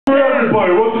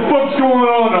everybody, what the fuck's going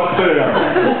on up there?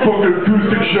 Fucking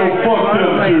acoustic show, fuck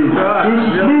them too. This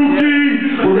is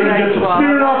Mookie. We're gonna get some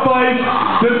beer in our fights.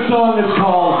 This song is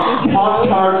called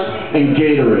Poptarts and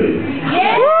Gatorade.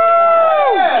 Yeah!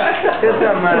 Here's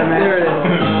something out of man. There it is.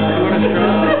 You want a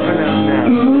straw?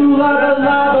 Ooh la la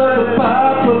la la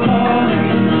ba ba ba.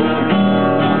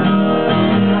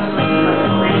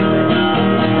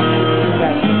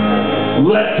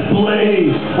 Let's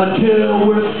blaze until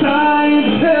we're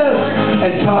scientists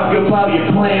and talk about your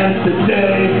plans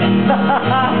today.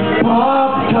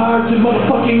 Pop-Tarts and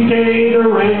motherfucking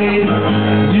Gatorade.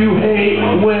 You hate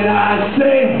when I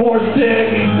say horse dick.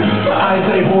 I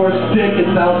say horse dick,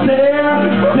 it's out there.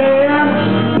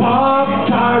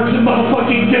 Pop-Tarts and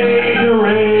motherfucking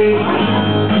Gatorade.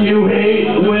 You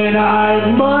hate when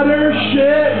I mutter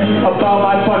shit about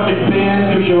my fucking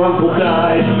band because your uncle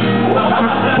died.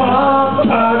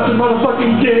 Poptarts and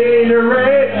motherfucking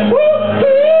Gatorade.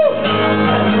 Woo-hoo!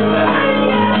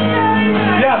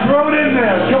 Yeah, throw it in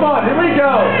there. Come on, here we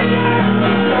go.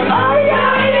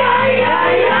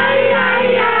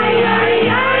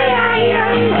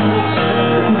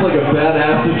 This is like a bad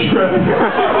acid trip.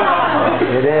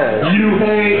 It is. You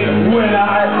hate when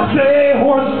I say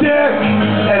horse dick,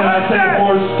 and I say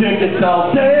horse dick, it's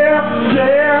out there.